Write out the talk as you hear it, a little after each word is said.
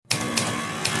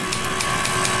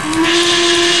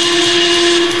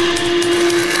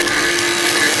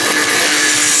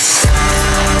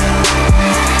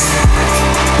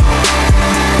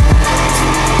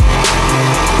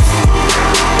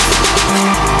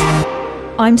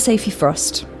I'm Sophie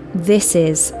Frost. This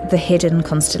is The Hidden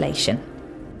Constellation.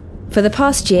 For the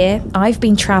past year, I've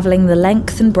been travelling the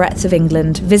length and breadth of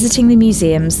England, visiting the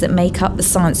museums that make up the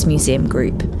Science Museum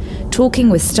Group, talking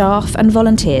with staff and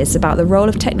volunteers about the role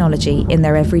of technology in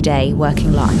their everyday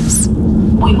working lives.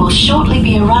 We will shortly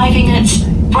be arriving at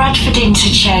Bradford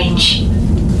Interchange.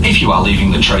 If you are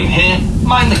leaving the train here,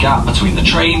 mind the gap between the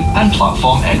train and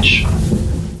platform edge.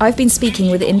 I've been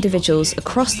speaking with individuals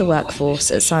across the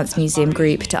workforce at Science Museum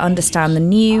Group to understand the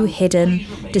new, hidden,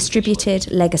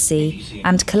 distributed, legacy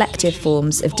and collective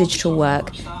forms of digital work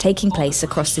taking place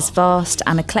across this vast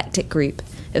and eclectic group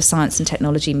of science and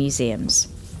technology museums.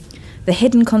 The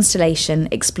Hidden Constellation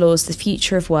explores the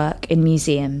future of work in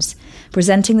museums,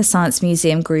 presenting the Science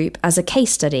Museum Group as a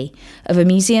case study of a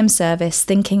museum service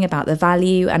thinking about the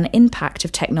value and impact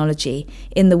of technology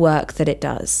in the work that it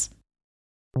does.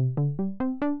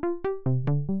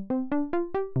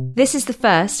 This is the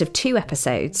first of 2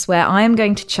 episodes where I am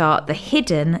going to chart the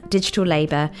hidden digital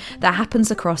labour that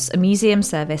happens across a museum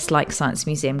service like Science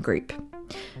Museum Group.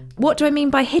 What do I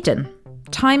mean by hidden?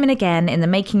 Time and again in the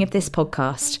making of this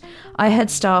podcast, I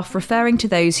heard staff referring to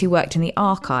those who worked in the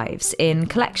archives, in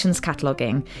collections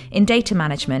cataloguing, in data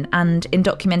management and in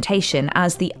documentation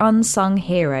as the unsung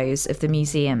heroes of the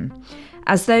museum,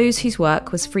 as those whose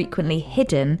work was frequently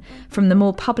hidden from the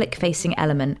more public-facing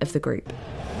element of the group.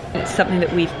 It's something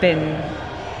that we've been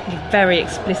very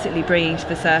explicitly bringing to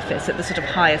the surface at the sort of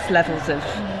highest levels of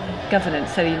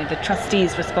governance. So, the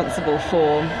trustees responsible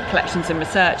for collections and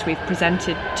research we've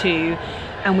presented to,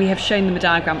 and we have shown them a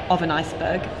diagram of an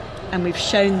iceberg, and we've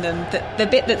shown them that the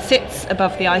bit that sits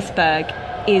above the iceberg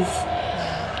is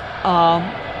our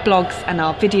blogs and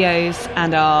our videos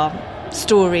and our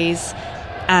stories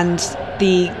and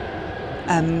the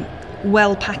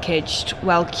well-packaged,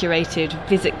 well-curated,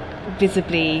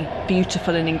 visibly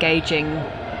beautiful and engaging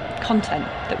content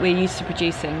that we're used to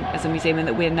producing as a museum and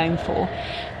that we're known for.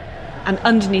 And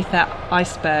underneath that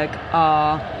iceberg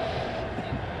are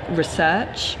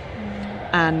research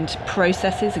and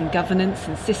processes and governance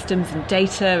and systems and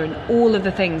data and all of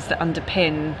the things that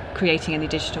underpin creating any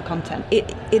digital content.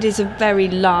 It is a very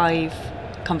live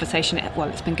conversation.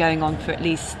 It's been going on for at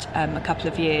least a couple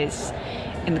of years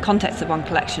in the context of One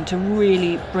Collection to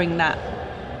really bring that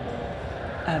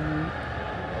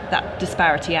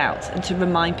disparity out and to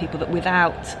remind people that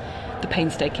without the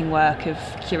painstaking work of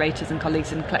curators and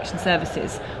colleagues in collection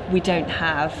services, we don't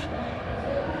have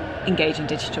engaging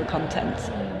digital content.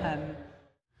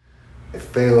 It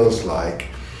feels like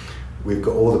we've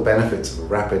got all the benefits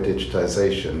of rapid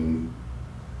digitisation,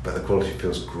 but the quality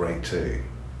feels great too.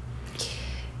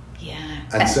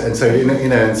 Yeah. So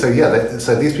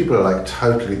these people are like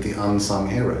totally the unsung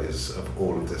heroes of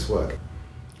all of this work.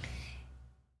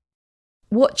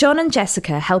 What John and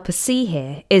Jessica help us see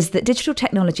here is that digital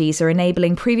technologies are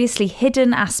enabling previously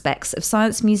hidden aspects of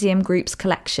Science Museum Group's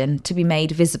collection to be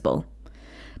made visible.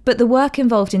 But the work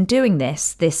involved in doing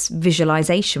this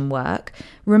visualisation work,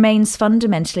 remains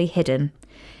fundamentally hidden.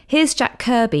 Here's Jack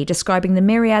Kirby describing the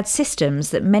myriad systems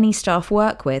that many staff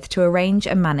work with to arrange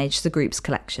and manage the group's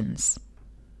collections.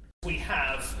 We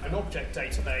have an object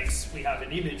database, we have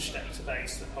an image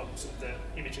database that holds all the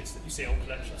images that you see on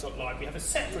collections online. We have a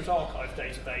separate archive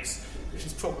database, which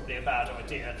is probably a bad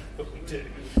idea, but we do.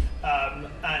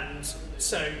 And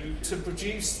so to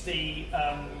produce the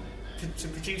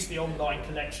online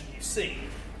collection you see,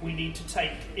 we need to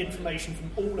take information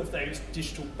from all of those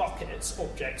digital buckets,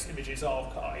 objects, images,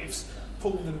 archives,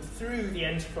 pull them through the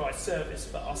enterprise service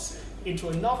bus into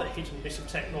another hidden bit of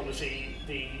technology,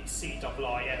 the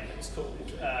CIIM it's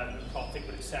called. Can't think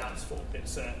what it stands for, but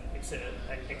it's an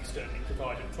externally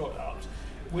provided product,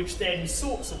 which then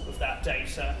sorts all of that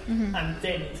data and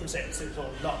then presents it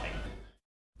online.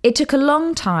 It took a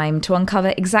long time to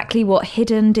uncover exactly what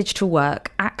hidden digital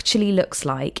work actually looks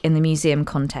like in the museum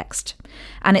context,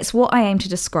 and it's what I aim to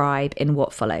describe in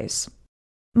what follows.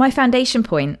 My foundation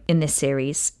point in this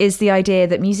series is the idea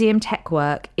that museum tech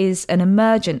work is an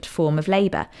emergent form of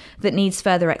labour that needs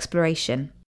further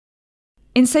exploration.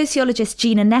 In sociologist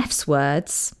Gina Neff's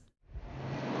words,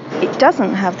 it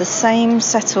doesn't have the same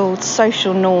settled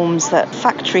social norms that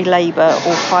factory labour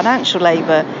or financial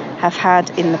labour have had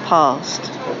in the past.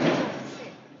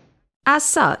 As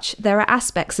such, there are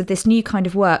aspects of this new kind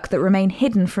of work that remain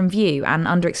hidden from view and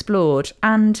underexplored,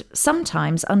 and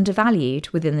sometimes undervalued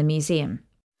within the museum.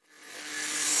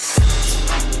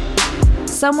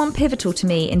 Someone pivotal to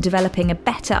me in developing a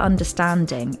better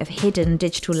understanding of hidden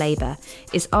digital labour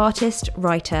is artist,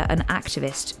 writer and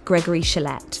activist Gregory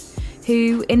Shillette,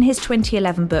 who, in his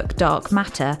 2011 book Dark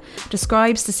Matter,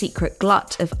 describes the secret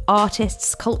glut of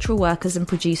artists, cultural workers and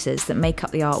producers that make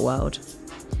up the art world.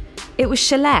 It was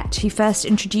Shalett who first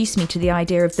introduced me to the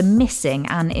idea of the missing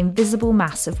and invisible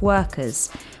mass of workers,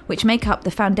 which make up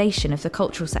the foundation of the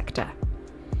cultural sector.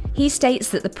 He states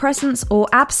that the presence or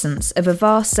absence of a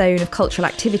vast zone of cultural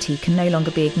activity can no longer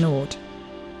be ignored.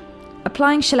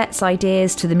 Applying Shalett's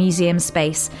ideas to the museum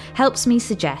space helps me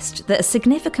suggest that a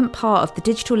significant part of the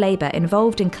digital labour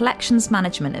involved in collections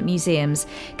management at museums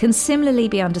can similarly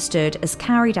be understood as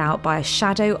carried out by a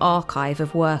shadow archive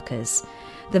of workers,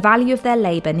 the value of their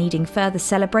labour needing further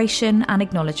celebration and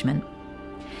acknowledgement.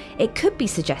 It could be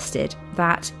suggested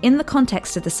that, in the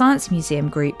context of the Science Museum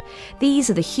Group, these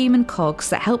are the human cogs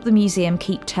that help the museum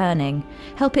keep turning,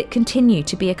 help it continue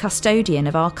to be a custodian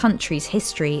of our country's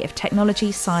history of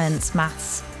technology, science,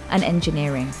 maths and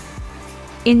engineering.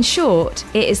 In short,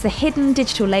 it is the hidden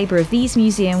digital labour of these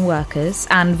museum workers,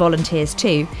 and volunteers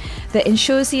too, that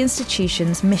ensures the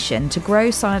institution's mission to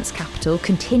grow science capital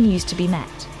continues to be met.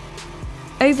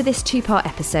 Over this two-part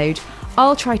episode,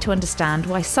 I'll try to understand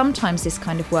why sometimes this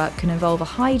kind of work can involve a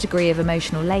high degree of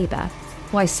emotional labour,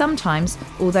 why sometimes,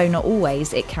 although not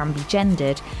always, it can be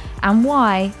gendered, and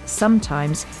why,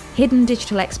 sometimes, hidden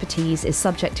digital expertise is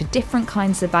subject to different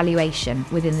kinds of valuation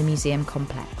within the museum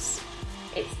complex.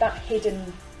 It's that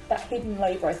hidden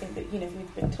labour, I think, that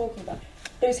we've been talking about.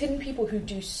 Those hidden people who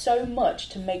do so much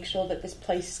to make sure that this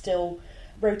place still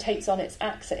rotates on its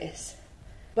axis.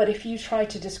 But if you tried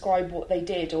to describe what they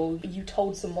did, or you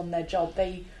told someone their job,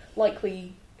 they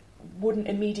likely wouldn't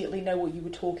immediately know what you were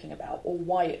talking about or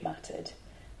why it mattered.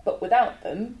 But without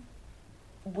them,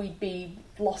 we'd be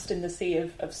lost in the sea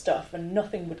of stuff and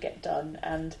nothing would get done.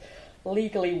 And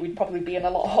legally, we'd probably be in a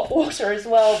lot of hot water as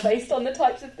well, based on the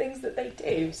types of things that they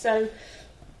do. So,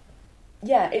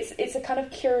 yeah, it's a kind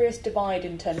of curious divide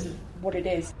in terms of what it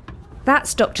is.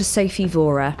 That's Dr. Sophie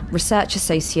Vora, Research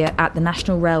Associate at the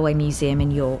National Railway Museum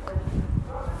in York.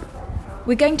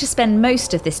 We're going to spend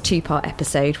most of this two-part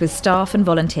episode with staff and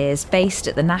volunteers based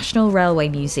at the National Railway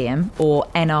Museum, or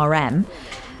NRM,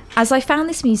 as I found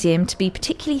this museum to be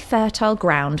particularly fertile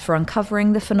ground for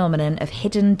uncovering the phenomenon of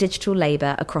hidden digital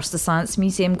labour across the Science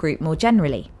Museum Group more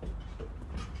generally.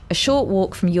 A short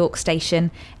walk from York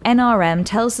Station, NRM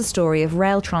tells the story of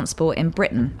rail transport in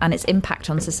Britain and its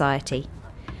impact on society.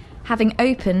 Having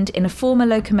opened in a former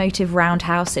locomotive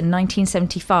roundhouse in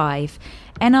 1975,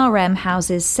 NRM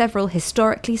houses several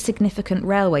historically significant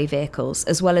railway vehicles,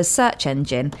 as well as Search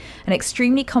Engine, an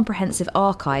extremely comprehensive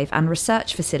archive and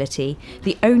research facility,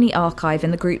 the only archive in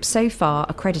the group so far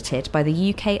accredited by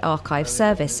the UK Archive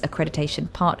Service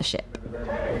Accreditation Partnership.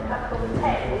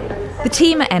 The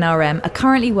team at NRM are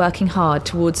currently working hard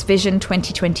towards Vision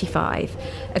 2025,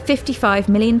 a £55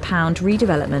 million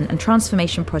redevelopment and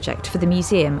transformation project for the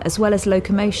museum as well as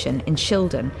locomotion in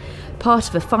Shildon, part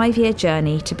of a 5-year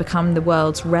journey to become the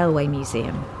world's railway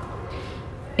museum.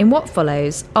 In what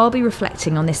follows, I'll be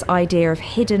reflecting on this idea of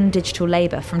hidden digital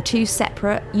labour from two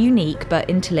separate, unique but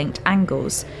interlinked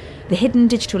angles. The hidden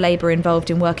digital labour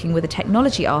involved in working with a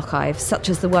technology archive such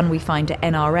as the one we find at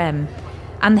NRM,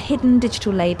 and the hidden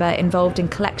digital labour involved in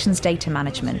collections data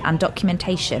management and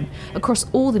documentation across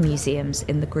all the museums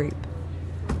in the group.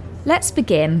 Let's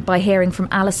begin by hearing from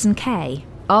Alison Kay,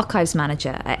 Archives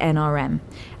Manager at NRM,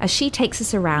 as she takes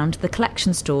us around the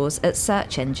collection stores at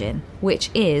Search Engine,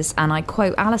 which is, and I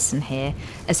quote Alison here,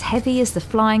 as heavy as the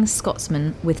Flying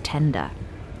Scotsman with tender.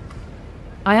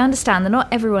 I understand that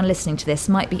not everyone listening to this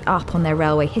might be up on their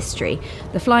railway history.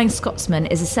 The Flying Scotsman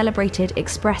is a celebrated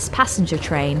express passenger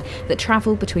train that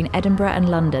travelled between Edinburgh and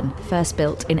London, first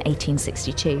built in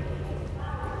 1862.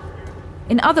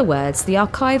 In other words, the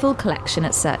archival collection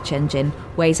at Search Engine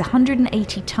weighs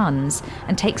 180 tonnes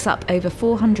and takes up over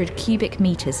 400 cubic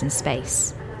metres in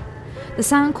space. The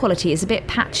sound quality is a bit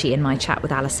patchy in my chat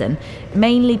with Alison,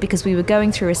 mainly because we were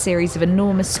going through a series of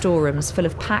enormous storerooms full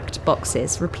of packed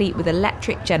boxes replete with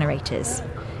electric generators.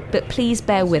 But please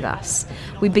bear with us.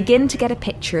 We begin to get a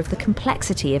picture of the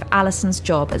complexity of Alison's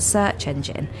job at Search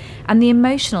Engine and the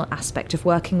emotional aspect of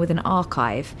working with an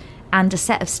archive and a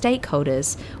set of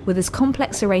stakeholders with as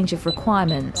complex a range of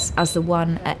requirements as the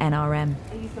one at NRM.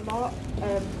 I use them a lot.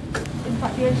 In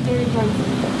fact, the engineering drawings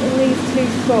in these two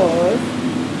stores,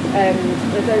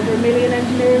 there's over 1 million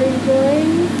engineering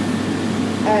drawings.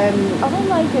 Oh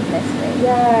my goodness me.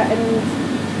 Yeah, and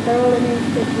they're all in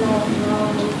these rolls.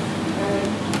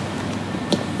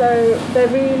 So they're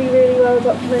really, really well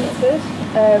documented.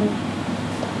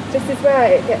 This is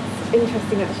where it gets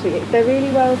interesting actually. They're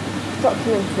really well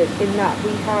documented in that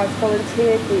we have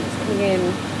volunteer groups coming in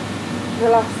for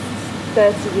the last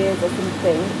 30 years or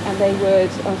something, and they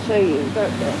would, I'll show you,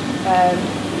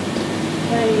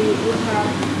 they would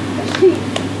have a sheet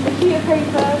of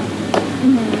paper,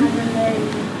 and then they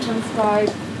transcribe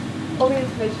all the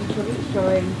information from each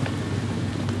drawing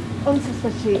onto a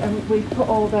spreadsheet, and we put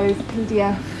all those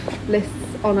PDF lists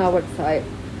on our website.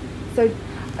 So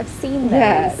I've seen those.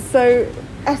 Yeah, so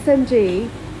SMG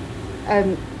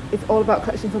is all about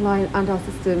collections online and our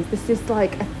systems. This is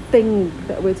like a thing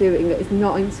that we're doing that is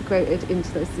not integrated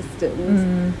into those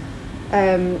systems.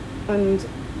 And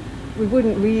we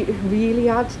wouldn't really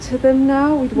add to them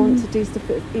now. We'd want to do stuff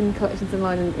that's in collections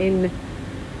online and in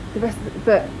the rest of it.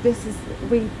 But this is,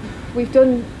 we've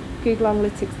done Google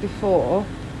Analytics before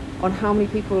on how many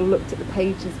people looked at the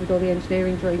pages with all the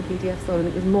engineering drawing PDFs on, and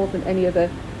it was more than any other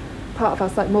part of our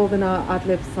site, more than our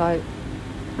AdLib site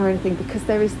or anything, because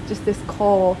there is just this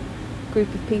core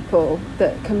group of people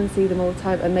that come and see them all the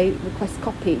time and they request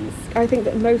copies. I think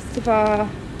that most of our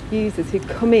users who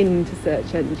come into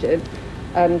Search Engine,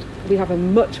 and we have a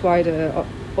much wider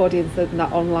audience than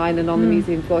that online and on the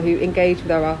museum floor, who engage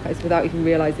with our archives without even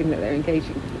realising that they're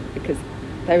engaging, because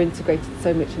they're integrated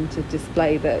so much into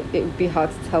display that it would be hard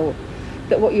to tell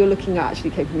that what you're looking at actually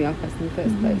came from the archives in the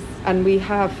first place. And we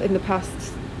have in the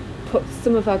past put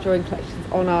some of our drawing collections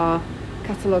on our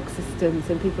catalogue systems,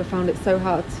 and people have found it so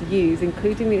hard to use,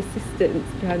 including the assistants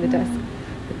behind the desk,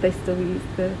 that they still use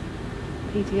the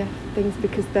PDF things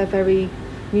because they're very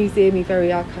museumy, very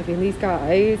archivy. And these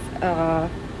guys are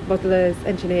modelers,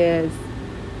 engineers,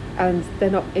 and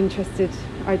they're not interested,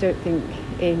 I don't think,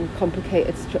 in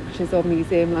complicated structures or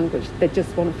museum language. They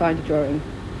just want to find a drawing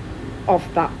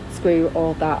of that screw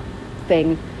or that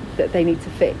thing that they need to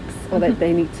fix or that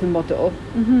they need to model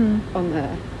on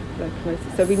their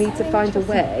locomotive. So we need to find a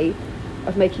way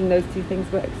of making those two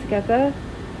things work together.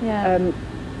 I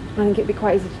think it'd be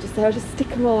quite easy to just say, I'll just stick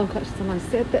them all on collections online.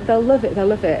 So they'll love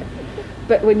it.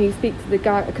 But when you speak to the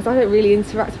guy, because I don't really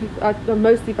interact with people, I'm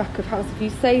mostly back of house. If you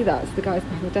say that to the guys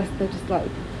behind the desk, they're just like,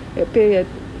 it'd be a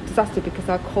disaster, because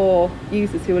our core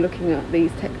users who are looking at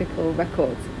these technical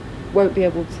records won't be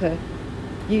able to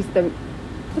use them.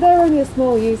 But they're only a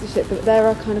small usership, but they're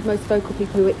our kind of most vocal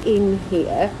people who are in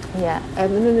here.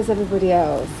 And then there's everybody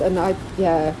else. And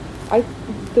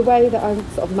the way that I'm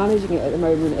sort of managing it at the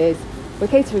moment is we're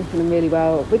catering for them really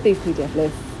well with these PDF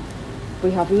lists.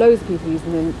 We have loads of people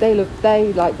using them. They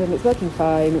like them. It's working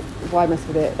fine. Why mess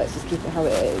with it? Let's just keep it how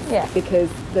it is. Because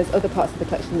there's other parts of the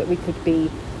collection that we could be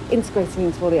integrating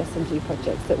into all the SMG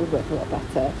projects that would work a lot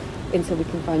better until we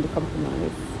can find a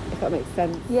compromise, if that makes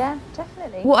sense. Yeah,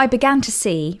 definitely. What I began to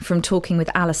see from talking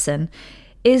with Alison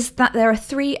is that there are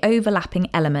three overlapping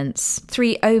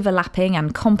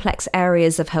and complex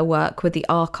areas of her work with the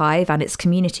archive and its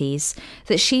communities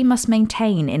that she must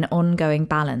maintain in ongoing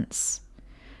balance.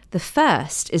 The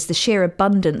first is the sheer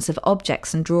abundance of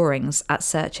objects and drawings at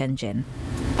Search Engine.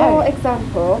 For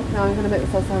example, now I'm going to make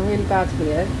myself sound really bad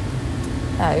here.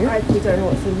 I actually don't know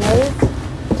what's in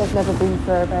those. They've never been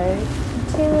surveyed.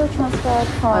 Material transferred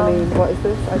from... I mean, what is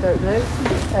this? I don't know.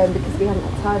 Because we haven't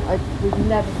got time. We've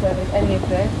never surveyed any of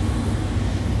this.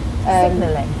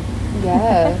 Signalling.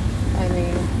 Yeah. I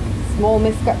mean, small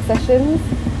misgap sessions.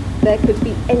 There could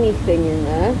be anything in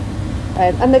there.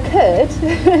 And there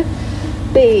could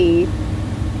be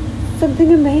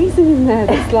something amazing in there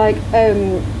that's like,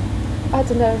 I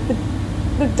don't know,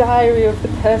 the diary of the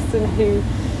person who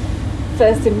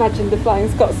first imagined the Flying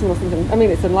Scotsman or something. I mean,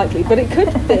 it's unlikely, but it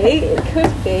could be,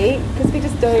 because we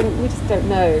just don't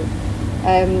know.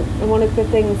 And one of the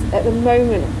things at the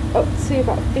moment, up to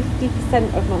about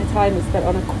 50% of my time is spent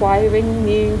on acquiring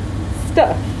new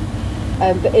stuff.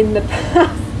 But in the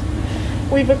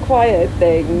past, we've acquired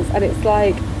things, and it's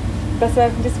like, best way I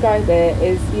can describe it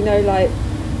is, you know, like,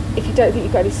 if you don't think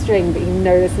you've got any string, but you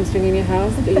know there's some string in your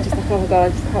house, but you're just like, oh my god, I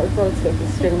just can't afford to look for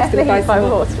string, I'm just going to buy some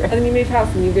more. And then you move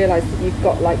house and you realise that you've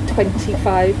got like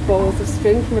 25 balls of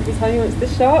string from every time you went to the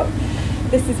shop.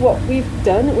 This is what we've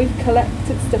done. We've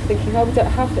collected stuff thinking, oh, we don't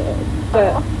have it,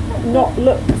 but not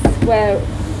looked where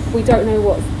we don't know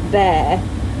what's there.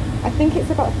 I think it's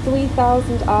about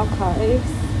 3,000 archives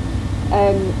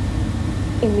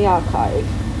in the archive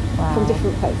from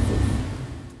different places.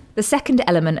 The second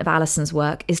element of Alison's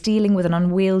work is dealing with an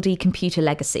unwieldy computer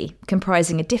legacy,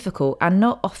 comprising a difficult and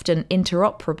not often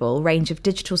interoperable range of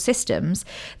digital systems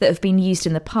that have been used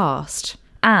in the past,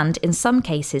 and in some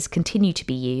cases continue to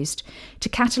be used, to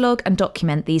catalogue and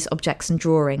document these objects and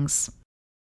drawings.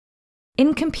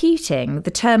 In computing, the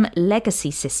term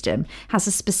legacy system has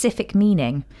a specific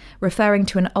meaning, referring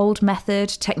to an old method,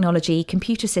 technology,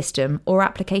 computer system or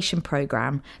application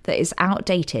programme that is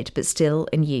outdated but still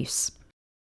in use.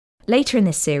 Later in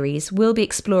this series, we'll be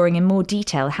exploring in more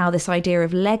detail how this idea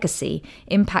of legacy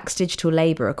impacts digital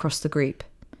labour across the group.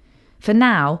 For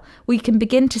now, we can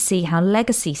begin to see how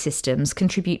legacy systems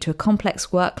contribute to a complex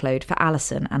workload for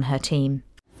Alison and her team.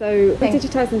 So we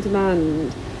digitise on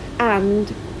demand,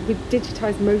 and we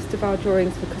digitise most of our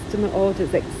drawings for customer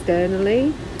orders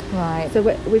externally. Right. So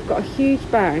we've got a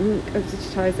huge bank of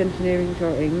digitised engineering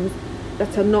drawings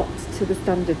that are not to the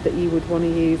standard that you would want to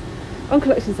use on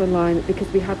Collections Online,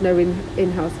 because we had no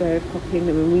in-house way of copying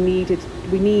them, and we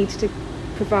need to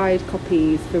provide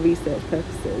copies for research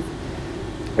purposes.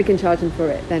 We can charge them for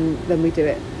it, then we do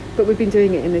it. But we've been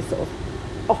doing it in this sort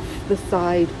of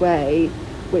off-the-side way,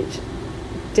 which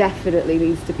definitely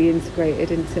needs to be integrated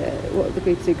into what the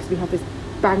groups do, because we have this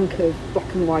bank of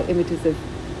black and white images of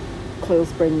coil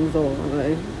springs or, I don't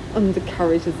know,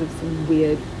 undercarriages of some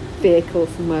weird vehicle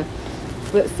somewhere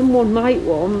that someone might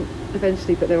want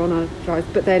eventually, but they're on our drives.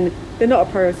 But then they're not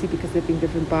a priority because they've been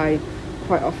driven by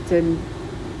quite often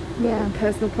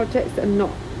personal projects that are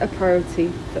not a priority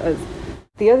for us.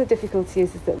 The other difficulty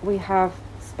is that we have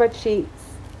spreadsheets,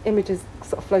 images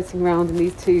sort of floating around in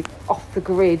these two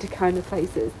off-the-grid kind of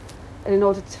places. And in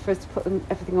order for us to put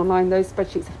everything online, those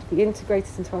spreadsheets have to be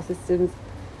integrated into our systems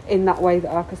in that way that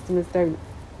our customers don't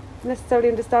necessarily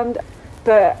understand.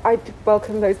 But I'd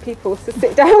welcome those people to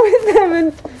sit down with them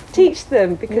and teach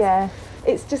them, because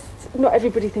it's just not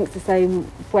everybody thinks the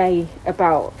same way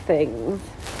about things.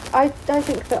 I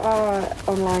think that our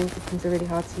online systems are really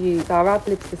hard to use. Our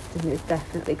AdLib system is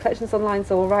definitely... Collections Online's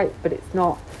all right, but it's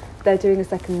not. They're doing a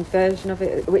second version of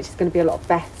it, which is going to be a lot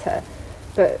better.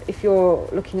 But if you're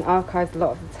looking at archives a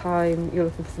lot of the time, you're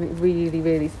looking for something really,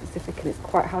 really specific, and it's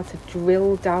quite hard to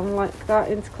drill down like that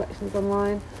into Collections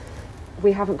Online.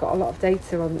 We haven't got a lot of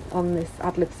data on this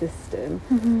AdLib system.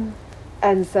 Mm-hmm.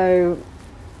 And so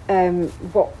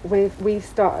what we've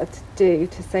started to do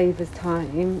to save us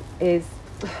time is,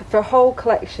 for a whole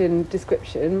collection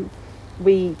description,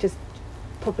 we just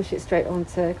publish it straight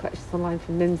onto Collections Online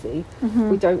from Mimsy. Mm-hmm.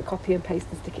 We don't copy and paste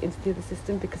and stick it into the other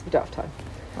system because we don't have time.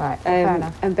 Right, fair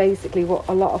enough. And basically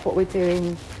a lot of what we're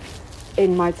doing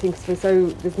in my team, so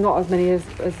there's not as many as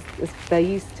there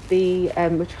used to be.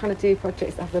 We're trying to do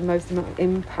projects that have the most amount of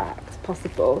impact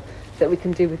possible that we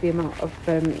can do with the amount of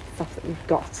stuff that we've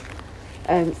got.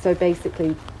 So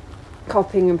basically,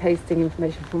 copying and pasting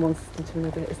information from one system to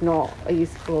another is not a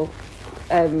useful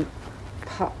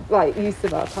use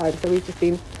of our time. So we've just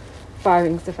been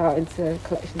firing stuff out into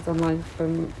Collections Online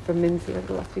from Mimsy over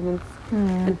the last few months,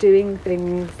 and doing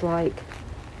things like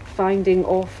finding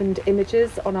orphaned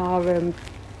images on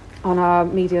our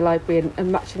media library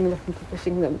and matching them up and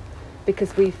publishing them,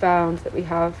 because we found that we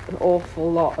have an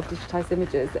awful lot of digitised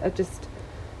images that are just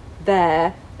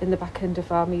there in the back end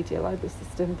of our media library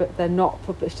system, but they're not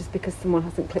published just because someone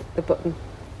hasn't clicked the button.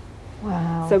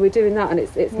 Wow. So we're doing that, and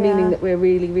it's meaning that we're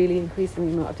really, really increasing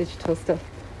the amount of digital stuff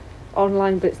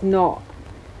online, but it's not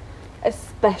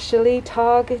especially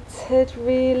targeted,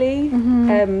 really.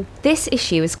 Mm-hmm. This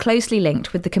issue is closely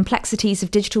linked with the complexities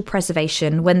of digital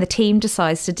preservation when the team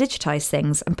decides to digitise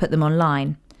things and put them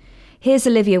online. Here's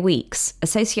Olivia Weeks,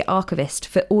 Associate Archivist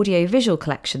for Audio-Visual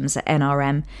Collections at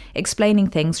NRM, explaining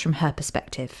things from her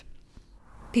perspective.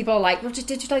 People are like, well, just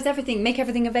digitise everything, make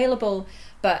everything available.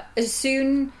 But as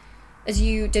soon as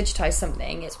you digitise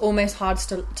something, it's almost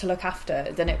harder to look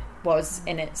after than it was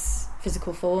in its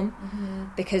physical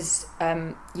form, because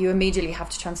you immediately have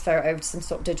to transfer it over to some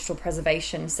sort of digital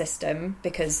preservation system,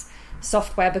 because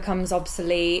software becomes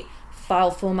obsolete,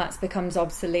 file formats becomes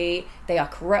obsolete, they are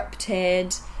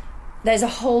corrupted. There's a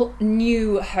whole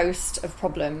new host of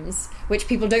problems which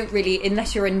people don't really,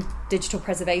 unless you're in digital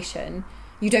preservation,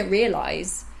 you don't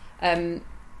realise.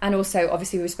 And also,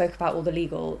 obviously, we spoke about all the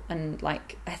legal and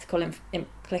like ethical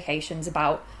implications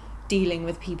about dealing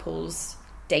with people's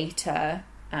data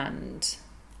and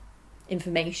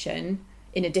information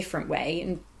in a different way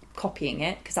and copying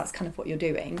it, because that's kind of what you're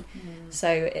doing.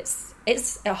 So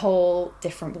it's a whole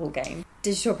different ballgame.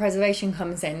 Digital preservation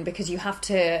comes in because you have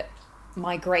to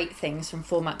migrate things from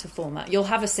format to format. You'll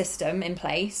have a system in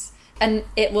place and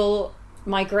it will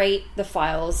migrate the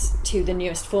files to the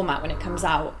newest format when it comes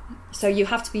out. So you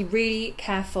have to be really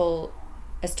careful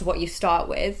as to what you start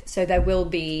with. So there will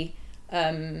be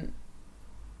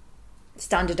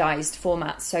standardized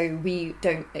formats. So we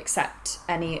don't accept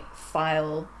any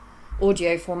file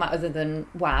audio format other than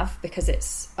WAV because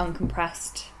it's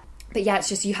uncompressed. But yeah, it's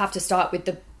just you have to start with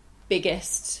the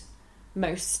biggest,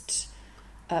 most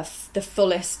the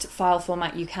fullest file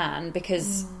format you can,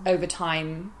 because over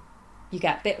time you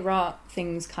get bit rot,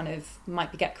 things kind of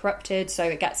might get corrupted, so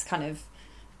it gets kind of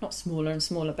not smaller and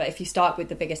smaller, but if you start with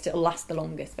the biggest, it'll last the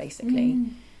longest, basically.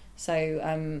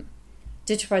 So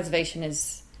digital preservation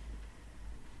is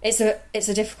it's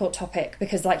a difficult topic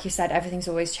because, like you said, everything's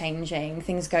always changing,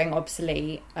 things going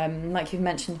obsolete. Like you've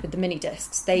mentioned with the mini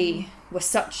discs, they were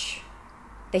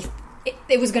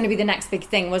it was going to be the next big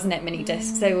thing, wasn't it? Mini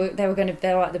discs. They were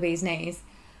like the bee's knees,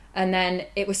 and then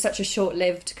it was such a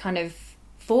short-lived kind of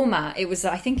format. It was,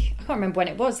 I can't remember when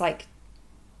it was, like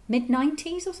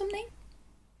mid-90s or something.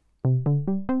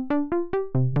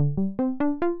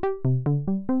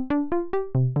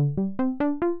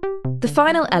 The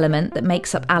final element that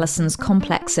makes up Alison's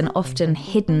complex and often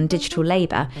hidden digital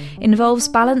labour involves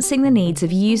balancing the needs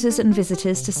of users and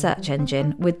visitors to Search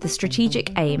Engine with the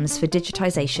strategic aims for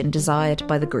digitisation desired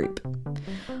by the group.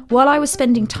 While I was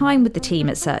spending time with the team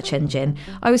at Search Engine,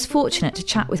 I was fortunate to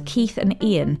chat with Keith and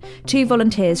Ian, 2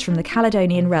 volunteers from the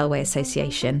Caledonian Railway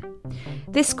Association.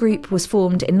 This group was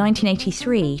formed in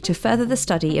 1983 to further the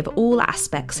study of all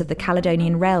aspects of the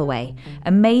Caledonian Railway,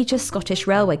 a major Scottish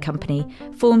railway company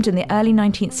formed in the early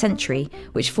 19th century,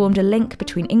 which formed a link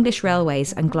between English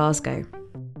railways and Glasgow.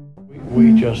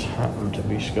 We just happen to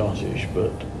be Scottish,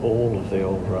 but all of the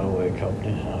old railway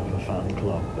companies have a fan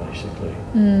club, basically.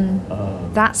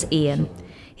 That's Ian.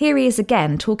 Here he is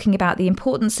again talking about the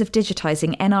importance of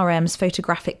digitising NRM's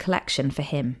photographic collection for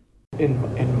him.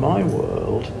 In my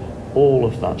world, all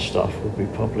of that stuff would be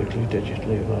publicly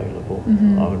digitally available.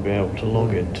 I would be able to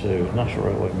log into National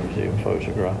Railway Museum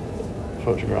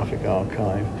Photographic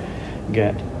Archive,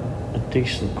 get a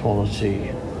decent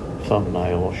quality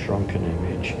thumbnail or shrunken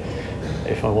image.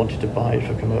 If I wanted to buy it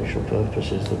for commercial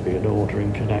purposes, there'd be an order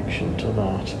in connection to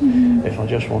that. If I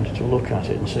just wanted to look at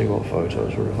it and see what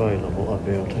photos were available, I'd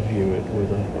be able to view it with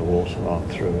a watermark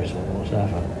through it or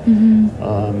whatever.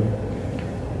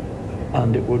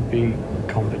 And it would be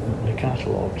competently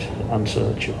catalogued and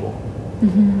searchable.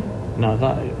 Now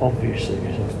that obviously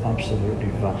is an absolutely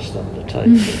vast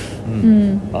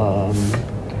undertaking.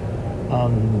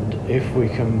 And if we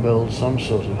can build some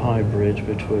sort of hybrid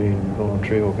between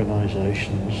voluntary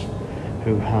organisations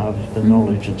who have the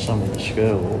knowledge and some of the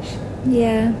skills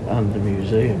and the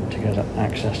museum to get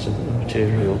access to the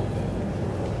material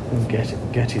and get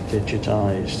it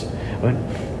digitised. I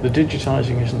mean, the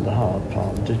digitising isn't the hard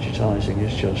part. Digitising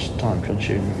is just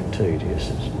time-consuming and tedious.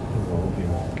 It's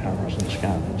involving cameras and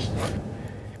scanners.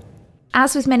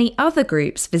 As with many other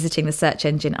groups visiting the Search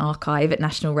Engine archive at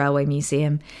National Railway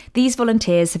Museum, these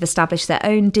volunteers have established their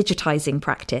own digitising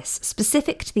practice,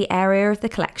 specific to the area of the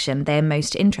collection they are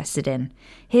most interested in.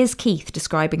 Here's Keith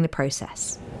describing the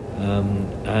process.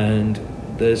 And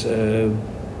there's a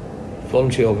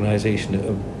voluntary organisation at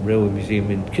a railway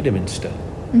museum in Kidderminster,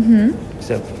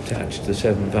 attached to the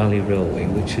Severn Valley Railway,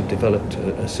 which had developed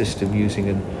a system using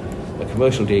a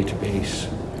commercial database,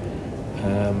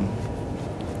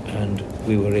 and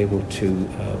we were able to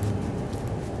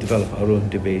develop our own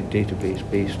database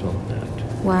based on that.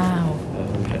 Wow.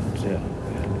 We had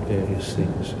various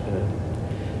things.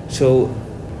 So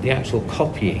the actual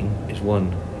copying is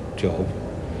one job,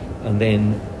 and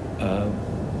then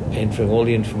entering all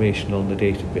the information on the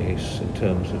database in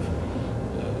terms of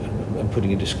and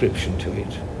putting a description to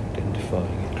it, identifying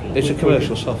it. It's a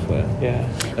commercial software. Yeah.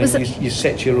 And you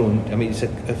set your own, I mean, it's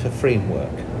a framework,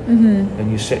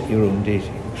 and you set your own data,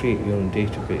 create your own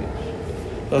database.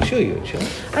 I'll show you it, shall I?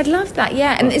 I'd love that,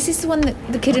 yeah. And is this the one that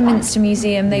the Kidderminster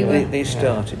Museum, they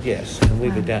started, yes, and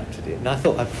we've adapted it. And I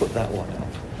thought I'd put that one up,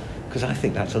 because I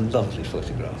think that's a lovely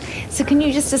photograph. So can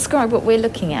you just describe what we're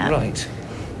looking at? Right.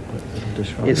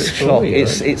 It's Schlock.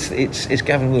 It's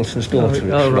Gavin Wilson's daughter.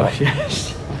 Oh right,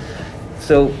 yes.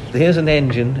 So here's an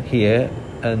engine here,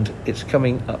 and it's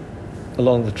coming up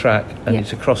along the track, and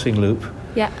it's a crossing loop.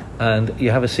 Yeah. And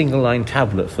you have a single line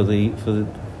tablet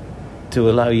to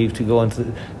allow you to go onto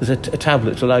there's a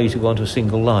tablet to allow you to go onto a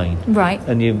single line. Right.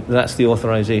 And that's the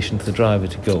authorization for the driver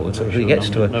to go. And so he gets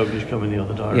nobody's coming the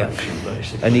other direction,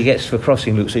 basically. And he gets to a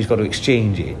crossing loop, so he's got to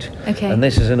exchange it. Okay. And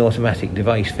this is an automatic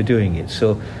device for doing it.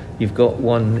 So you've got a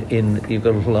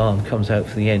little arm comes out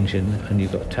for the engine, and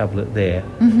you've got a tablet there.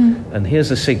 And here's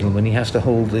the signal when he has to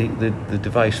hold the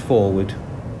device forward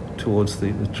towards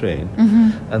the train,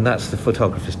 and that's the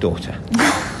photographer's daughter.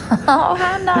 Oh,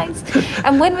 how nice.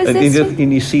 And when was this?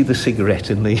 And you see the cigarette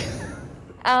in the...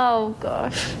 Oh,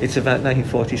 gosh. It's about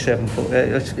 1947,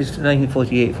 it's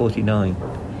 1948, 49.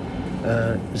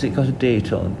 Has it got a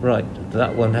date on? Right,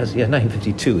 that one has,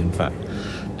 1952 in fact.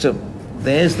 So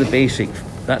there's the basic,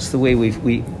 that's the way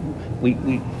we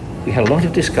had a lot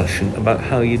of discussion about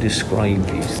how you describe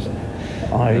these.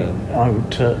 I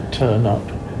would turn up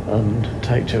and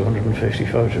take 250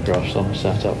 photographs on a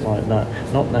setup like that,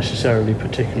 not necessarily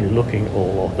particularly looking at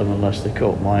all of them unless they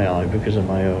caught my eye because of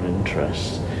my own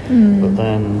interests, but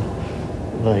then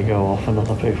they go off and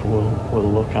other people will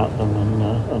look at them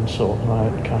and sort them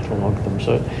out and catalogue them.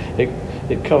 So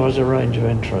it covers a range of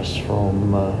interests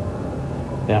from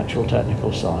the actual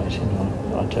technical side,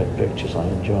 I take pictures, I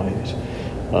enjoy it,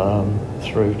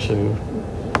 through to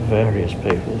various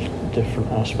people's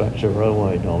different aspects of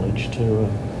railway knowledge to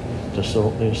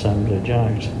sort the assemblage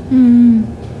out.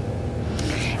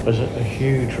 There's a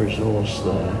huge resource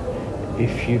there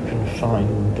if you can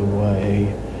find a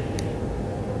way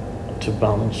to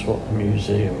balance what the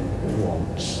museum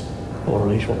wants, or at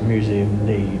least what the museum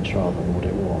needs rather than what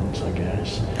it wants, I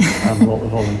guess, and what the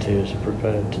volunteers are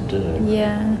prepared to do.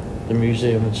 Yeah. The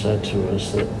museum had said to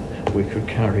us that we could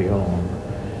carry on,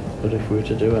 but if we were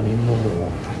to do any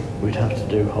more, we'd have to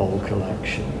do whole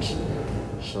collections.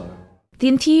 So. The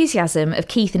enthusiasm of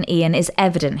Keith and Ian is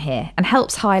evident here and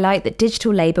helps highlight that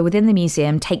digital labour within the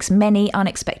museum takes many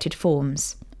unexpected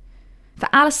forms. For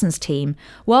Alison's team,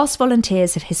 whilst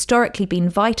volunteers have historically been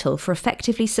vital for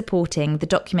effectively supporting the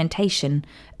documentation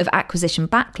of acquisition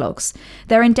backlogs,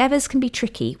 their endeavours can be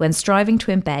tricky when striving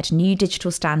to embed new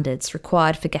digital standards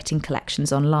required for getting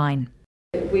collections online.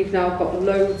 We've now got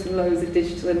loads and loads of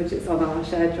digital images on our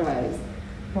shared drives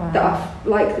Wow. that are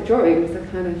like the drawings.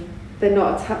 They're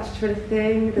not attached to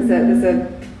anything. There's a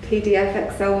PDF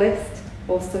Excel list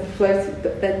also floating,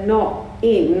 but they're not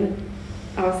in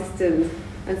our systems.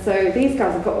 And so these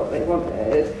guys have got what they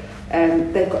wanted.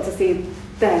 They've got to see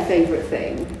their favourite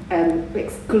thing,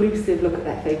 exclusive look at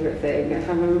their favourite thing, and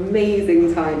have an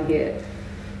amazing time here.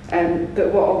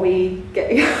 But what are we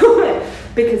getting out of it?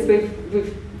 Because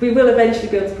we will eventually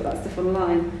be able to put that stuff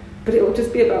online, but it will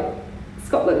just be about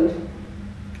Scotland.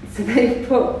 So they've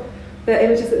put the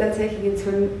images that they're taking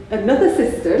into another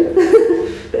system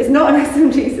that is not an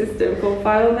SMG system called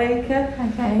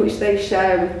FileMaker, which they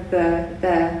share with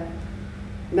their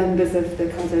members of the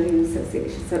Caledonian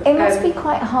Association. So, it must be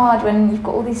quite hard when you've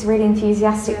got all these really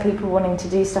enthusiastic people wanting to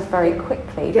do stuff very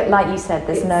quickly. But like you said,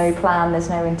 there's no plan, there's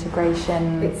no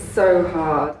integration. It's so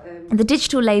hard. The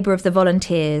digital labour of the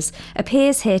volunteers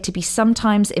appears here to be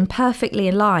sometimes imperfectly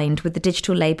aligned with the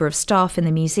digital labour of staff in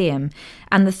the museum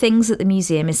and the things that the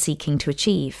museum is seeking to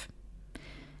achieve.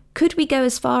 Could we go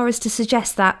as far as to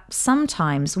suggest that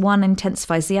sometimes one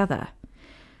intensifies the other?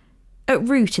 At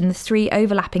root in the three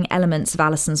overlapping elements of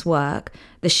Alison's work,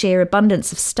 the sheer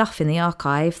abundance of stuff in the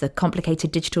archive, the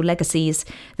complicated digital legacies,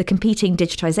 the competing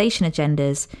digitisation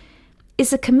agendas,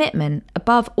 is a commitment,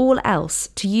 above all else,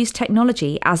 to use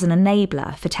technology as an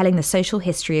enabler for telling the social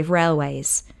history of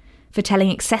railways, for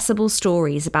telling accessible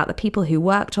stories about the people who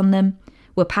worked on them,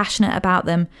 were passionate about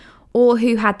them, or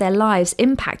who had their lives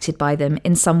impacted by them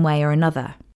in some way or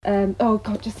another.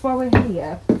 Just while we're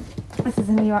here, this is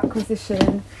a new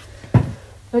acquisition.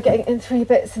 We're getting in 3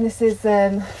 bits, and this is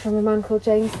from a man called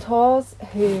James Torres,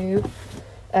 who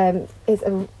is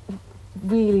a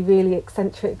really, really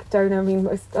eccentric donor. I mean,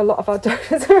 a lot of our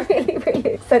donors are really, really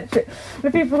eccentric.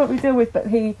 The people that we deal with, but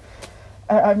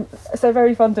I'm so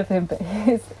very fond of him, but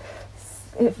he's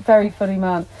a very funny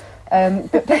man.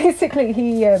 But basically,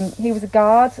 he was a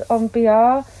guard on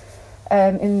BR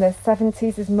in the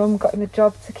 70s. His mum got him a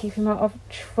job to keep him out of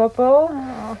trouble.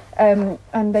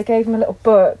 And they gave him a little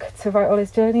book to write all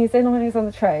his journeys in when he was on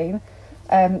the train.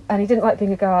 And he didn't like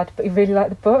being a guard, but he really liked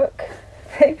the book.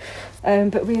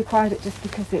 But we acquired it just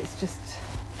because it's just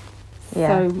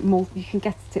so you can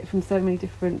get at it from so many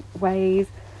different ways.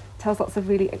 It tells lots of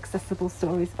really accessible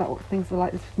stories about what things were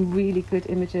like. There's some really good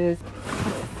images.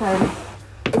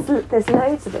 There's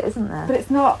loads of it, isn't there? But it's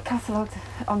not catalogued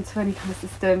onto any kind of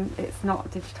system. It's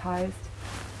not digitised.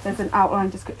 There's an outline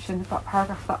description, about a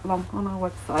paragraph that long, on our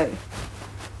website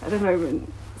at the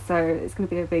moment. So it's going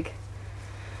to be a big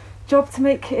job to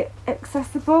make it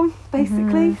accessible,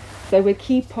 basically. So we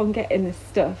keep on getting this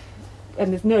stuff,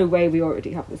 and there's no way we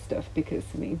already have this stuff, because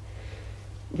we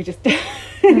just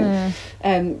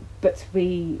but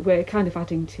we're kind of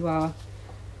adding to our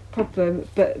problem.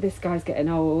 But this guy's getting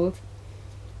old.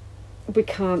 We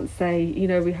can't say,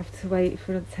 we have to wait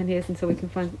for another 10 years until we can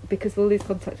find, because we'll lose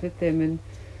contact with him, and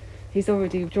he's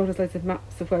already drawn us loads of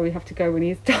maps of where we have to go when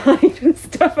he's died and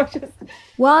stuff.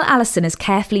 While Alison is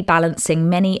carefully balancing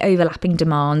many overlapping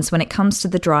demands when it comes to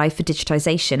the drive for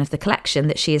digitisation of the collection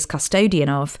that she is custodian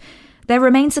of, there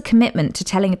remains a commitment to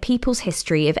telling a people's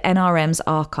history of NRM's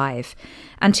archive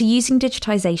and to using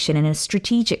digitisation in a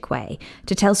strategic way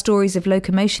to tell stories of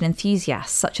locomotion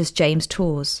enthusiasts such as James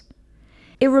Torres.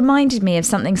 It reminded me of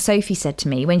something Sophie said to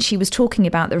me when she was talking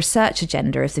about the research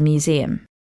agenda of the museum.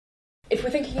 If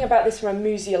we're thinking about this from a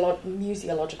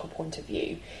museological point of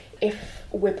view, if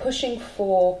we're pushing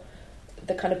for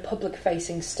the kind of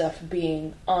public-facing stuff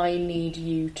being, I need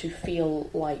you to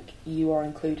feel like you are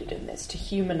included in this, to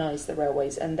humanise the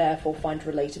railways and therefore find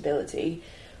relatability,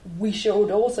 we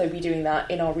should also be doing that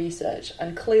in our research,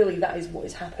 and clearly that is what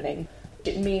is happening.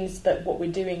 it means that what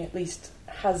we're doing at least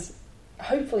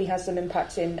hopefully has some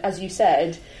impact in, as you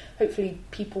said, hopefully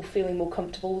people feeling more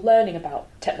comfortable learning about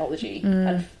technology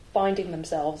and finding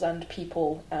themselves and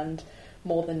people, and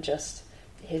more than just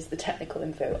here's the technical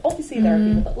info. Obviously there are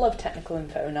people that love technical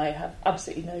info, and I have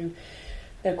absolutely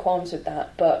no qualms with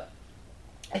that, but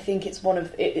I think it's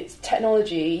it's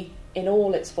technology in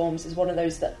all its forms is one of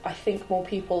those that I think more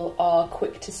people are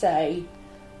quick to say,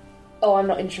 oh, I'm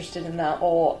not interested in that,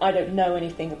 or I don't know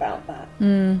anything about that.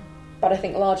 But I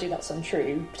think largely that's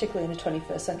untrue, particularly in a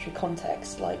 21st century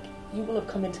context. Like, you will have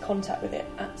come into contact with it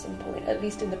at some point, at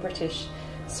least in the British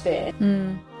sphere.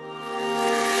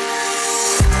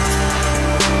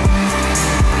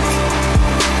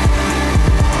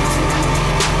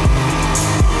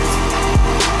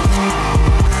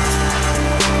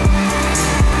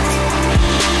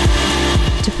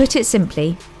 To put it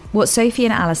simply, what Sophie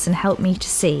and Alison helped me to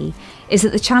see is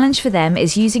that the challenge for them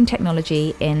is using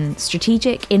technology in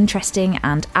strategic, interesting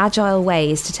and agile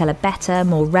ways to tell a better,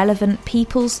 more relevant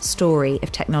people's story of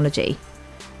technology.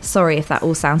 Sorry if that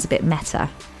all sounds a bit meta.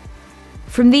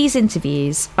 From these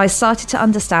interviews, I started to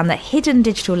understand that hidden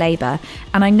digital labour,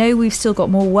 and I know we've still got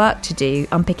more work to do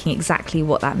unpicking exactly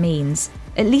what that means,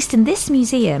 at least in this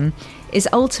museum, is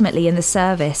ultimately in the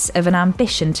service of an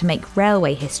ambition to make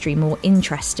railway history more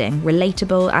interesting,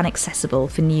 relatable and accessible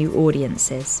for new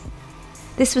audiences.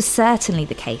 This was certainly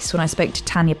the case when I spoke to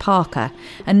Tanya Parker,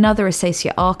 another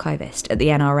associate archivist at the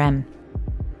NRM.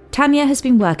 Tanya has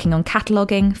been working on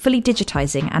cataloguing, fully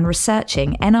digitising and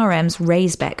researching NRM's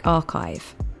Raisbeck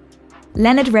archive.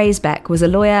 Leonard Raisbeck was a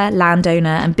lawyer, landowner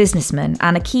and businessman,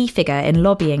 and a key figure in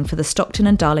lobbying for the Stockton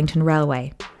and Darlington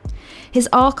Railway. His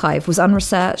archive was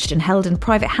unresearched and held in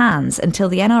private hands until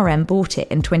the NRM bought it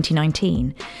in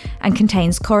 2019, and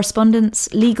contains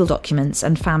correspondence, legal documents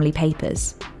and family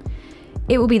papers.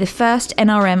 It will be the first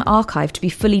NRM archive to be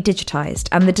fully digitised,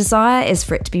 and the desire is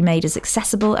for it to be made as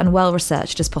accessible and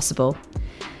well-researched as possible.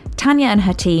 Tanya and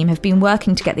her team have been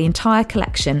working to get the entire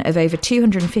collection of over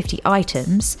 250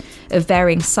 items of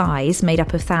varying size, made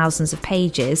up of thousands of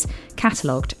pages,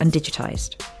 catalogued and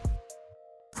digitised.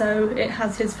 So it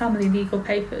has his family legal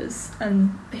papers,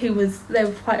 and they were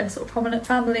quite a sort of prominent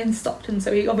family in Stockton,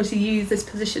 so he obviously used this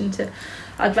position to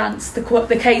advance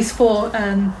the case for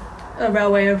a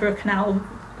railway over a canal.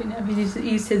 You know, he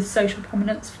used his social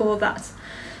prominence for that.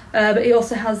 But he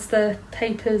also has the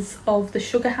papers of the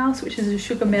Sugar House, which is a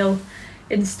sugar mill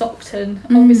in Stockton.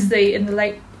 Obviously, in the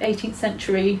late 18th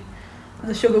century,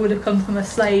 the sugar would have come from a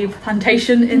slave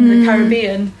plantation in the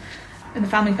Caribbean. In the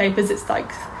family papers, it's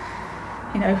like,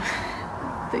 you know,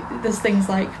 there's things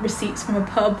like receipts from a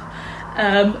pub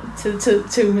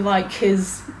to like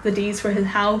the deeds for his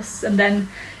house, and then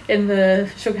in the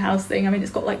Sugar House thing, I mean,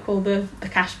 it's got like all the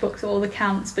cash books, all the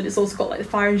accounts, but it's also got like the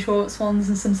fire insurance ones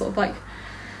and some sort of like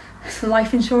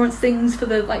life insurance things for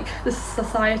the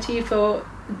Society for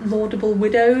Laudable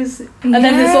Widows, and then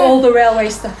there's all the railway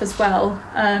stuff as well.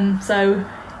 So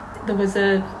there was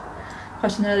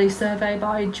quite an early survey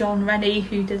by John Rennie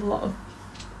who did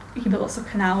he built lots of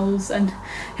canals, and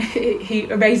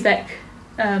Raisbeck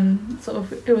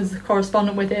who was a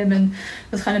correspondent with him, and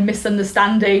was kind of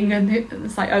misunderstanding, and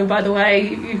it's like, oh, by the way,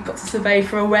 you've got to survey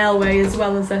for a railway as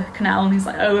well as a canal, and he's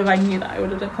like, oh, if I knew that I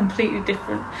would have done completely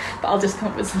different, but I'll just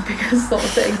come up with some figures sort of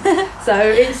thing. So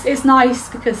it's nice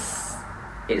because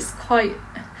it's quite,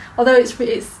 although it's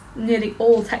nearly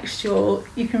all textual,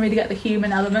 you can really get the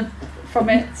human element from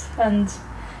it. And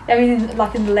I mean,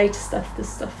 like in the later stuff, there's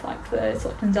stuff like the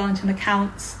sort of Darlington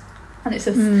accounts, and it's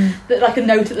just like a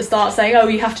note at the start saying, oh,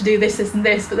 you have to do this, this and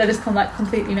this, but they're just kind of like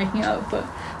completely making it up. But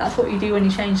that's what you do when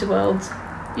you change the world.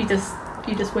 You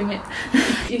just wing it.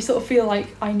 You sort of feel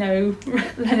like, I know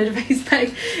Leonard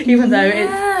Raisbeck, even though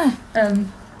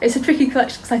it's a tricky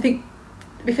collection, because I think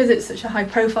because it's such a high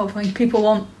profile thing, people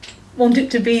want it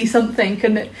to be something,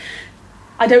 and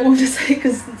I don't want to say,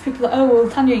 because people are like, oh, well,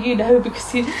 Tanya, you know,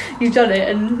 because you've done it,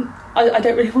 and I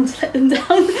don't really want to let them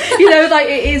down. You know, like,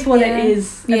 it is what it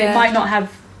is, and it might not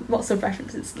have lots of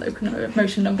references to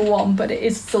Locomotion Number 1, but it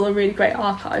is still a really great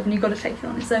archive, and you've got to take it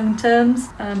on its own terms.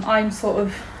 I'm sort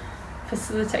of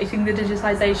facilitating the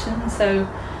digitisation, so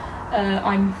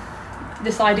I'm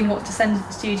deciding what to send to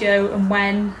the studio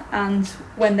and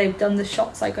when they've done the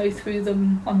shots, I go through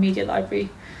them on Media Library.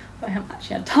 I haven't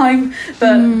actually had time,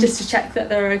 but just to check that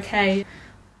they're okay.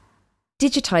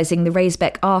 Digitising the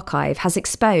Raisbeck archive has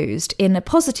exposed, in a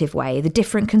positive way, the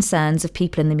different concerns of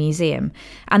people in the museum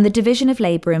and the division of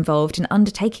labour involved in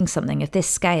undertaking something of this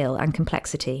scale and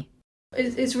complexity.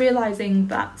 It's realising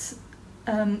that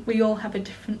we all have a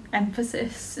different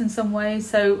emphasis in some ways.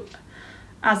 So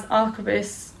as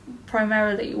archivists,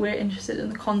 primarily we're interested in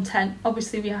the content.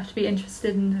 Obviously we have to be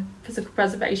interested in the physical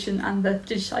preservation and the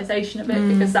digitisation of it,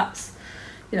 because that's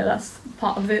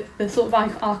part of it. The sort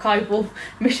of archival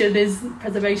mission is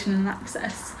preservation and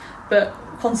access, but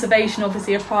conservation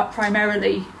obviously are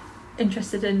primarily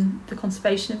interested in the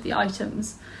conservation of the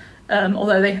items,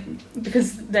 although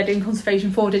because they're doing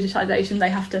conservation for digitisation, they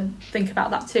have to think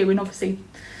about that too, and obviously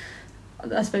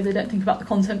I suppose they don't think about the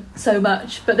content so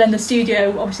much. But then the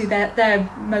studio, obviously they're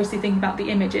mostly thinking about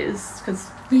the images, because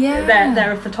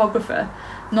they're a photographer,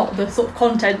 not the sort of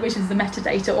content, which is the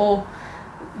metadata, or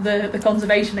the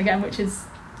conservation again, which is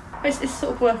it's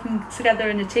sort of working together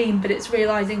in a team, but it's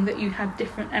realising that you have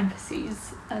different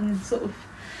emphases and sort of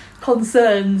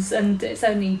concerns, and it's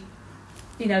only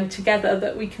together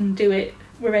that we can do it.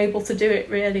 We're able to do it,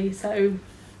 really. So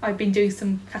I've been doing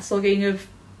some cataloguing of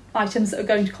items that are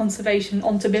going to conservation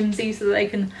onto Mimsy so that they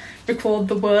can record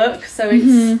the work. So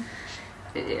it's,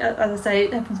 as I say,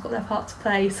 everyone's got their part to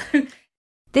play. So.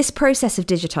 This process of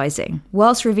digitising,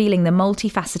 whilst revealing the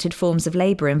multifaceted forms of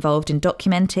labour involved in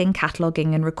documenting,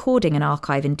 cataloguing and recording an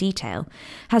archive in detail,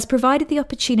 has provided the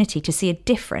opportunity to see a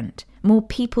different, more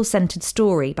people-centred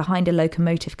story behind a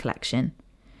locomotive collection.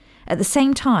 At the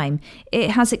same time,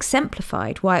 it has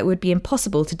exemplified why it would be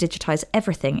impossible to digitise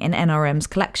everything in NRM's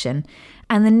collection,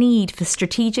 and the need for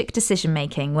strategic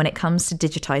decision-making when it comes to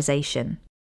digitisation.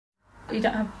 You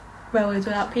don't have railways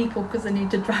without people, because they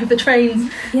need to drive the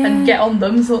trains and get on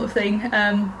them, sort of thing.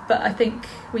 But I think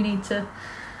we need to,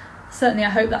 certainly I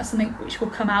hope that's something which will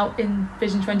come out in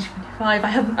Vision 2025. I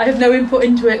have no input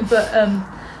into it, but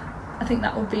I think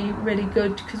that will be really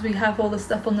good, because we have all the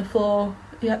stuff on the floor,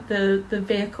 the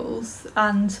vehicles,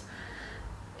 and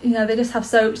they just have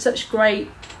such great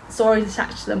stories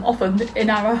attached to them, often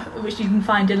which you can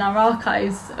find in our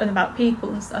archives, and about people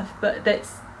and stuff, but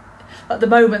that's at the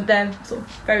moment they're sort of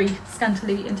very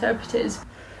scantily interpreted.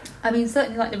 I mean,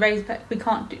 certainly like the Razorback,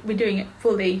 we're doing it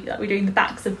fully, like we're doing the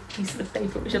backs of pieces of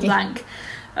paper which are blank,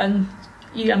 and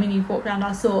you've walked around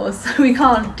our stores, so we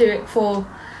can't do it for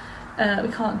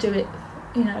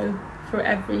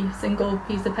every single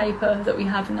piece of paper that we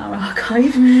have in our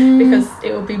archive, because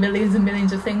it will be millions and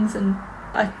millions of things, and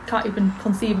I can't even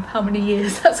conceive of how many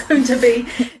years that's going to be.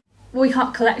 We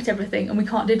can't collect everything, and we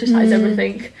can't digitise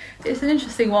everything. It's an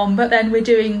interesting one, but then we're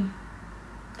doing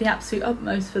the absolute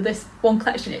utmost for this one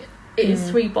collection. It is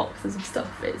 3 boxes of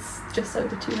stuff. It's just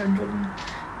over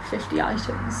 250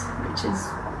 items, which is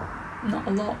not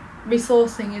a lot.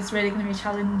 Resourcing is really going to be a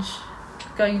challenge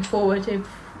going forward if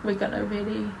we're going to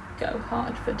really go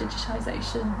hard for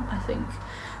digitisation, I think.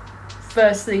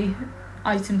 Firstly,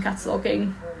 item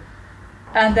cataloguing,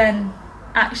 and then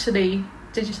actually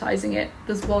digitising it.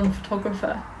 There's one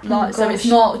photographer, so it's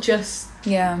not just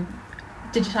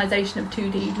digitisation of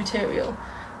 2D material.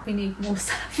 We need more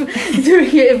staff doing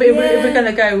it if we're going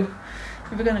to go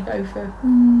for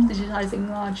digitising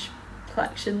large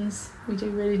collections. We do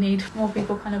really need more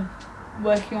people kind of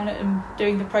working on it and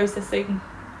doing the processing.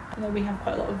 We have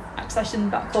quite a lot of accession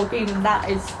backlog. Even that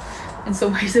is, in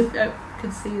some ways,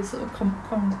 could see as sort of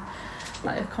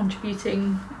like a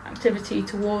contributing activity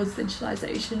towards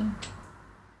digitalisation.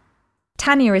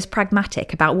 Tanya is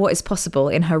pragmatic about what is possible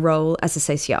in her role as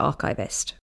associate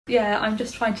archivist. Yeah, I'm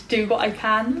just trying to do what I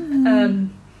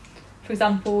can. For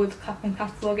example, with Clapham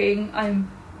cataloguing,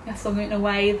 I'm cataloguing in a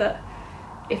way that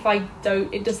if I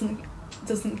don't, it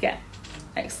doesn't get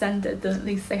extended. Then at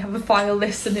least they have a file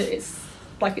list, and it's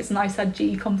like it's an ISAD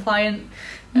G compliant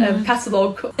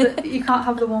catalogue. You can't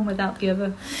have the one without the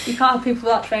other. You can't have people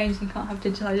without trains. You can't have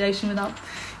digitalisation without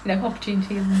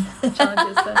opportunities and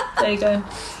challenges. So there you go.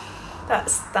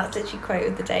 That's literally quote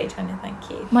of the day, Tanya, thank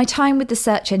you. My time with the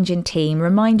search engine team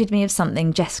reminded me of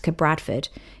something Jessica Bradford,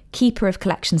 Keeper of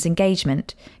Collections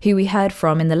Engagement, who we heard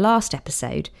from in the last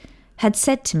episode, had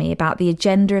said to me about the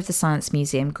agenda of the Science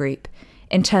Museum Group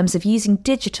in terms of using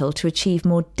digital to achieve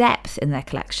more depth in their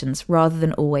collections rather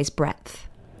than always breadth.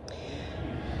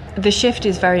 The shift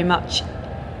is very much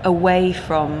away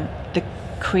from the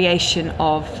creation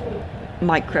of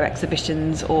micro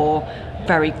exhibitions or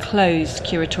very closed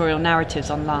curatorial narratives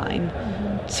online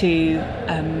to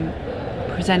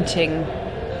presenting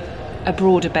a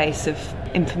broader base of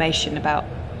information about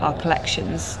our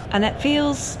collections. And it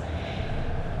feels,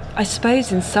 I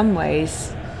suppose in some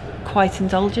ways, quite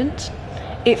indulgent.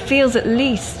 It feels at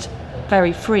least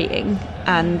very freeing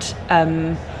and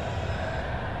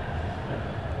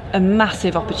a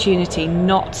massive opportunity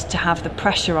not to have the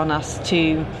pressure on us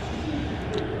to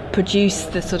produce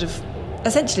the sort of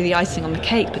essentially the icing on the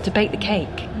cake, but to bake the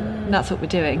cake. And that's what we're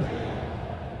doing.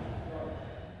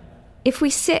 If we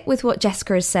sit with what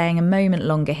Jessica is saying a moment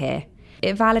longer here,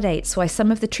 it validates why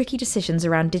some of the tricky decisions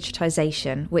around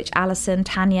digitisation, which Alison,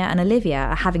 Tanya and Olivia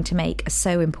are having to make, are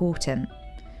so important.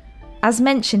 As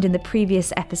mentioned in the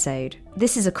previous episode,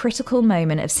 this is a critical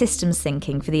moment of systems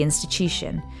thinking for the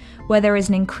institution, where there is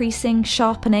an increasing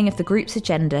sharpening of the group's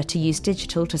agenda to use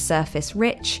digital to surface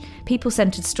rich,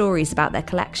 people-centred stories about their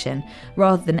collection,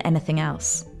 rather than anything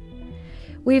else.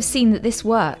 We have seen that this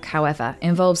work, however,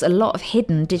 involves a lot of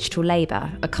hidden digital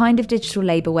labour, a kind of digital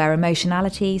labour where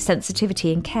emotionality,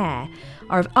 sensitivity and care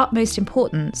are of utmost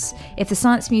importance if the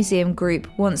Science Museum Group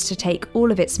wants to take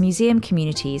all of its museum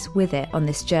communities with it on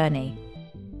this journey.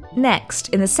 Next,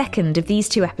 in the second of these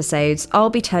 2 episodes,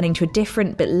 I'll be turning to a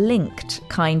different but linked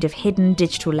kind of hidden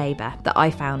digital labour that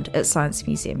I found at Science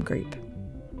Museum Group.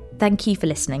 Thank you for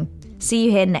listening. See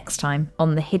you here next time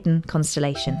on The Hidden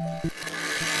Constellation.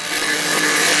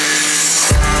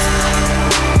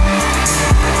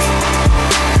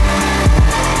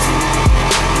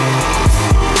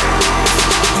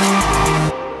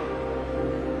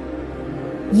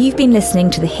 You've been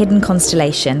listening to The Hidden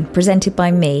Constellation, presented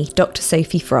by me, Dr.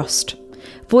 Sophie Frost.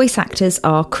 Voice actors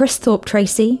are Chris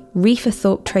Thorpe-Tracy, Reefa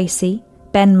Thorpe-Tracy,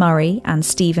 Ben Murray and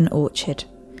Stephen Orchard.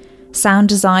 Sound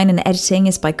design and editing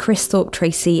is by Chris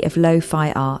Thorpe-Tracy of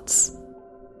Lo-Fi Arts.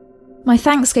 My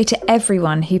thanks go to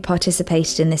everyone who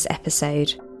participated in this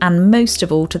episode, and most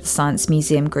of all to the Science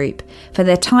Museum Group, for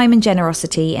their time and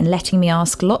generosity in letting me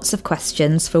ask lots of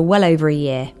questions for well over a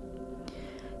year.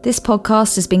 This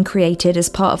podcast has been created as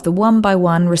part of the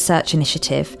 1x1 research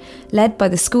initiative, led by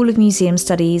the School of Museum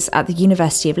Studies at the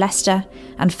University of Leicester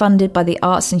and funded by the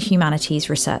Arts and Humanities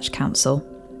Research Council.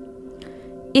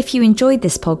 If you enjoyed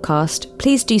this podcast,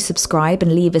 please do subscribe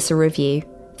and leave us a review.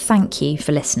 Thank you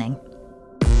for listening.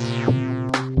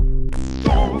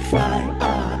 Lo-Fi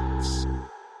Arts.